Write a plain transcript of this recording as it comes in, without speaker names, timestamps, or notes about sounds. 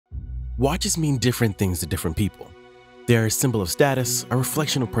Watches mean different things to different people. They're a symbol of status, a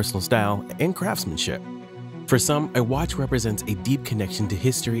reflection of personal style, and craftsmanship. For some, a watch represents a deep connection to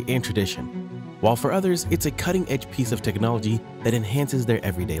history and tradition, while for others, it's a cutting-edge piece of technology that enhances their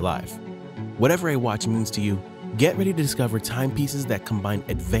everyday life. Whatever a watch means to you, get ready to discover timepieces that combine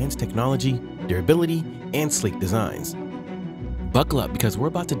advanced technology, durability, and sleek designs. Buckle up because we're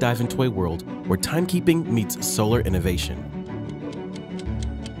about to dive into a world where timekeeping meets solar innovation.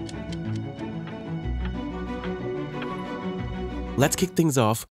 Let's kick things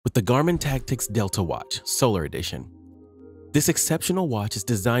off with the Garmin Tactix Delta Watch, Solar Edition. This exceptional watch is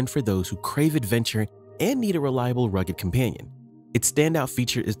designed for those who crave adventure and need a reliable, rugged companion. Its standout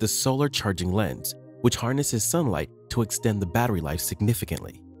feature is the solar charging lens, which harnesses sunlight to extend the battery life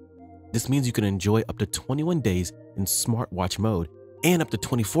significantly. This means you can enjoy up to 21 days in smartwatch mode and up to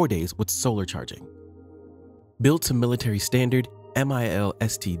 24 days with solar charging. Built to military standard MIL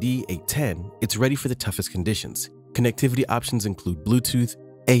STD 810, it's ready for the toughest conditions. Connectivity options include Bluetooth,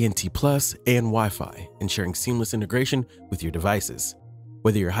 ANT+, and Wi-Fi, ensuring seamless integration with your devices.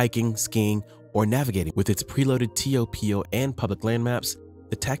 Whether you're hiking, skiing, or navigating with its preloaded TOPO and public land maps,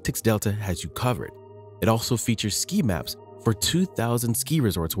 the Tactix Delta has you covered. It also features ski maps for 2,000 ski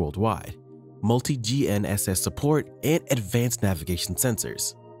resorts worldwide, multi-GNSS support, and advanced navigation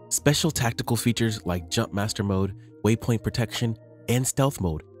sensors. Special tactical features like Jumpmaster mode, waypoint protection, and stealth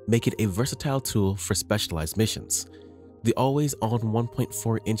mode make it a versatile tool for specialized missions. The always-on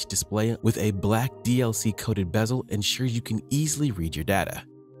 1.4-inch display with a black DLC-coated bezel ensures you can easily read your data.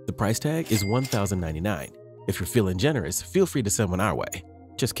 The price tag is $1,099. If you're feeling generous, feel free to send one our way.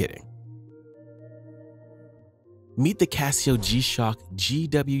 Just kidding. Meet the Casio G-Shock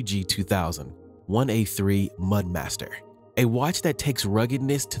GWG 2000 1A3 Mudmaster, a watch that takes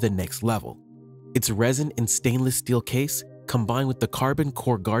ruggedness to the next level. Its resin and stainless steel case, combined with the carbon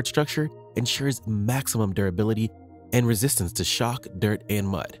core guard structure, ensures maximum durability and resistance to shock, dirt, and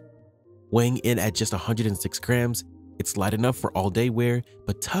mud. Weighing in at just 106 grams, it's light enough for all-day wear,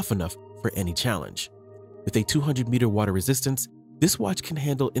 but tough enough for any challenge. With a 200-meter water resistance, this watch can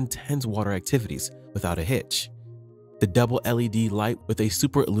handle intense water activities without a hitch. The double LED light with a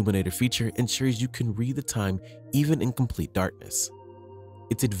super illuminator feature ensures you can read the time even in complete darkness.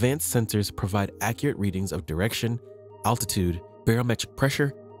 Its advanced sensors provide accurate readings of direction, altitude, barometric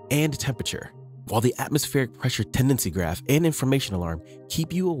pressure, and temperature, while the atmospheric pressure tendency graph and information alarm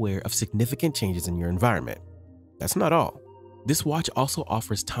keep you aware of significant changes in your environment. That's not all. This watch also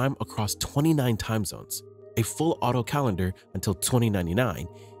offers time across 29 time zones, a full auto calendar until 2099,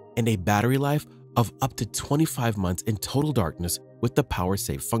 and a battery life of up to 25 months in total darkness with the power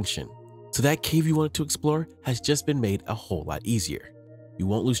save function. So that cave you wanted to explore has just been made a whole lot easier. You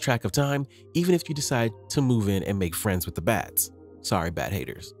won't lose track of time, even if you decide to move in and make friends with the bats. Sorry, bat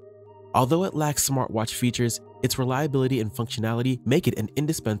haters. Although it lacks smartwatch features, its reliability and functionality make it an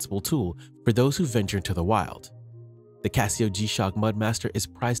indispensable tool for those who venture into the wild. The Casio G-Shock Mudmaster is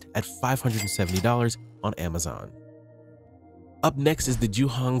priced at $570 on Amazon. Up next is the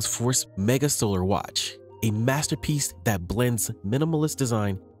Junghans Force Mega Solar Watch, a masterpiece that blends minimalist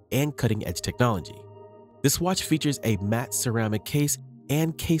design and cutting-edge technology. This watch features a matte ceramic case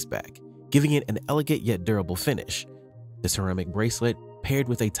and caseback, giving it an elegant yet durable finish. The ceramic bracelet, paired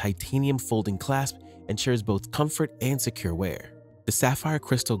with a titanium folding clasp, ensures both comfort and secure wear. The sapphire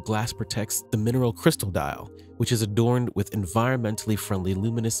crystal glass protects the mineral crystal dial, which is adorned with environmentally friendly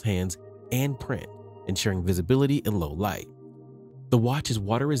luminous hands and print, ensuring visibility in low light. The watch is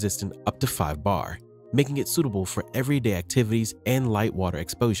water resistant up to 5 bar, making it suitable for everyday activities and light water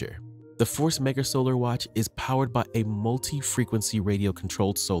exposure. The Force Mega Solar Watch is powered by a multi-frequency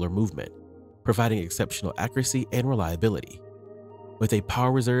radio-controlled solar movement, providing exceptional accuracy and reliability. With a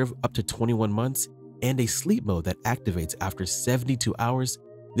power reserve up to 21 months and a sleep mode that activates after 72 hours,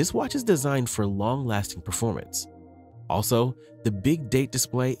 this watch is designed for long-lasting performance. Also, the big date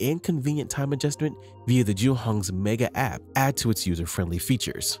display and convenient time adjustment via the Junghans Mega app add to its user-friendly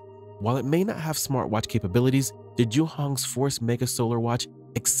features. While it may not have smartwatch capabilities, the Junghans Force Mega Solar Watch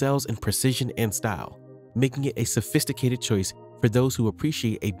excels in precision and style, making it a sophisticated choice for those who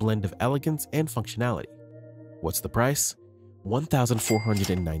appreciate a blend of elegance and functionality. What's the price?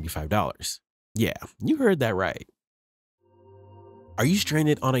 $1,495. Yeah, you heard that right. Are you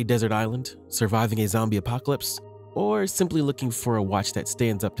stranded on a desert island, surviving a zombie apocalypse, or simply looking for a watch that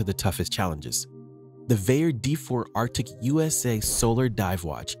stands up to the toughest challenges? The Vaer D4 Arctic USA Solar Dive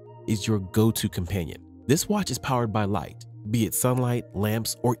Watch is your go-to companion. This watch is powered by light, be it sunlight,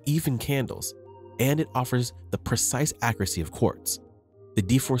 lamps, or even candles, and it offers the precise accuracy of quartz. The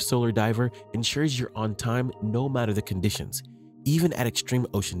D4 Solar Diver ensures you're on time no matter the conditions, even at extreme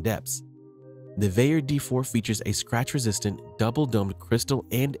ocean depths. The Vaer D4 features a scratch-resistant, double-domed crystal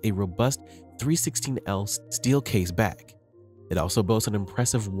and a robust 316L steel case back. It also boasts an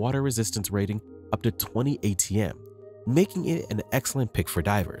impressive water resistance rating up to 20 ATM, making it an excellent pick for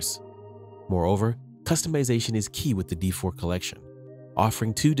divers. Moreover, customization is key with the D4 collection,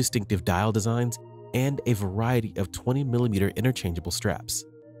 offering 2 distinctive dial designs and a variety of 20mm interchangeable straps.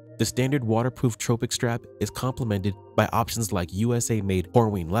 The standard waterproof tropic strap is complemented by options like USA-made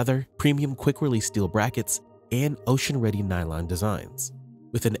Horween leather, premium quick-release steel brackets, and ocean-ready nylon designs.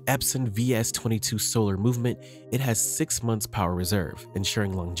 With an Epson VS22 solar movement, it has 6 months power reserve,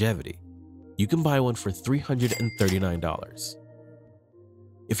 ensuring longevity. You can buy one for $339.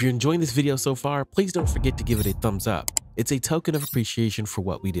 If you're enjoying this video so far, please don't forget to give it a thumbs up. It's a token of appreciation for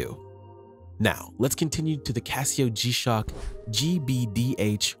what we do. Now, let's continue to the Casio G-Shock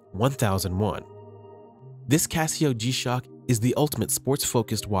GBDH 1001. This Casio G-Shock is the ultimate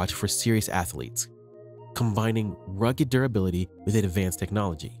sports-focused watch for serious athletes, combining rugged durability with advanced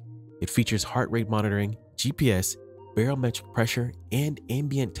technology. It features heart rate monitoring, GPS, barometric pressure, and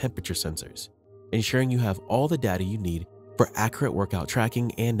ambient temperature sensors, ensuring you have all the data you need for accurate workout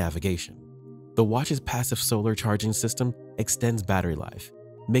tracking and navigation. The watch's passive solar charging system extends battery life,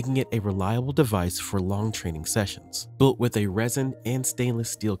 making it a reliable device for long training sessions. Built with a resin and stainless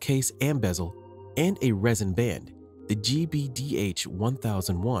steel case and bezel, and a resin band, the GBDH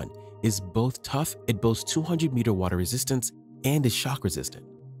 1001 is both tough. It boasts 200-meter water resistance and is shock resistant,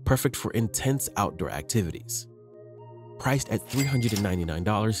 perfect for intense outdoor activities. Priced at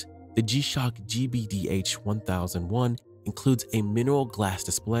 $399, the G-Shock GBDH 1001 includes a mineral glass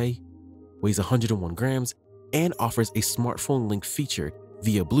display, weighs 101 grams, and offers a smartphone link feature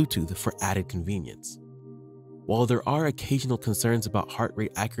via Bluetooth for added convenience. While there are occasional concerns about heart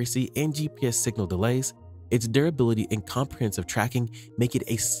rate accuracy and GPS signal delays, its durability and comprehensive tracking make it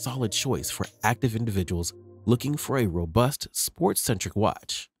a solid choice for active individuals looking for a robust, sports-centric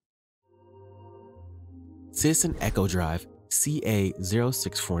watch. Citizen Echo Drive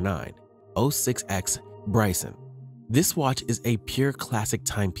CA0649 06X Brycen. This watch is a pure classic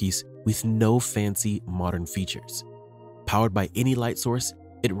timepiece with no fancy modern features. Powered by any light source,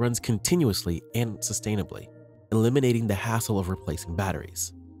 it runs continuously and sustainably, eliminating the hassle of replacing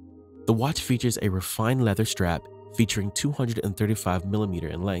batteries. The watch features a refined leather strap featuring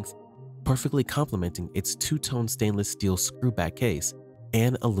 235mm in length, perfectly complementing its two-tone stainless steel screwback case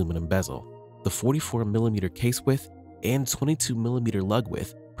and aluminum bezel. The 44mm case width and 22mm lug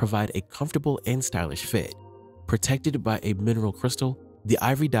width provide a comfortable and stylish fit. Protected by a mineral crystal, the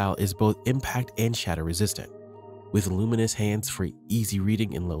ivory dial is both impact and shatter resistant, with luminous hands for easy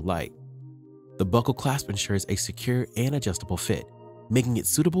reading in low light. The buckle clasp ensures a secure and adjustable fit, making it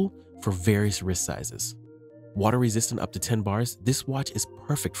suitable for various wrist sizes. Water resistant up to 10 bars, this watch is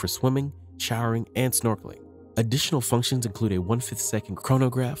perfect for swimming, showering, and snorkeling. Additional functions include a 1/5 second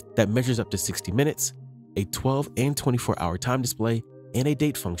chronograph that measures up to 60 minutes, a 12 and 24-hour time display, and a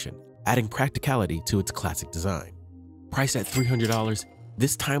date function, adding practicality to its classic design. Priced at $300,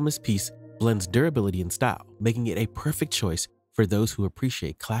 this timeless piece blends durability and style, making it a perfect choice for those who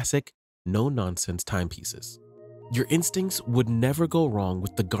appreciate classic, no-nonsense timepieces. Your instincts would never go wrong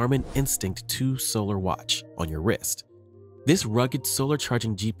with the Garmin Instinct 2 Solar Watch on your wrist. This rugged solar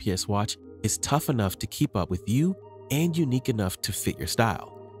charging GPS watch is tough enough to keep up with you and unique enough to fit your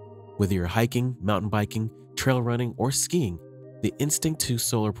style. Whether you're hiking, mountain biking, trail running, or skiing, the Instinct 2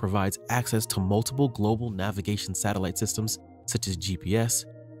 Solar provides access to multiple global navigation satellite systems such as GPS,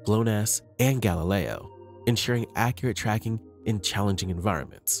 GLONASS, and Galileo, ensuring accurate tracking in challenging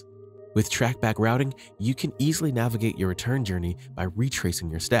environments. With trackback routing, you can easily navigate your return journey by retracing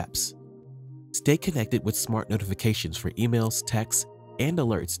your steps. Stay connected with smart notifications for emails, texts, and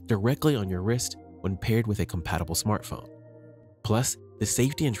alerts directly on your wrist when paired with a compatible smartphone. Plus, the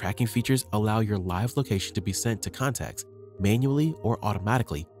safety and tracking features allow your live location to be sent to contacts manually or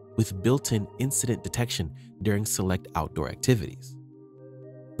automatically with built-in incident detection during select outdoor activities.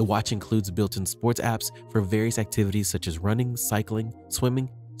 The watch includes built-in sports apps for various activities such as running, cycling, swimming,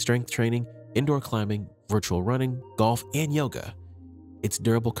 strength training, indoor climbing, virtual running, golf, and yoga. Its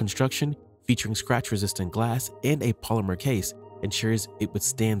durable construction, featuring scratch-resistant glass and a polymer case, ensures it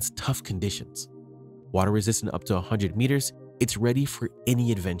withstands tough conditions. Water-resistant up to 100 meters, it's ready for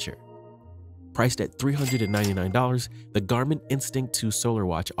any adventure. Priced at $399, the Garmin Instinct 2 Solar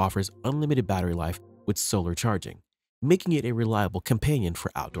Watch offers unlimited battery life with solar charging, making it a reliable companion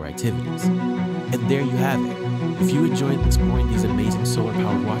for outdoor activities. And there you have it. If you enjoyed exploring these amazing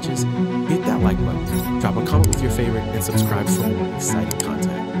solar-powered watches, hit that like button, drop a comment with your favorite, and subscribe for more exciting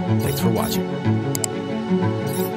content. Thanks for watching.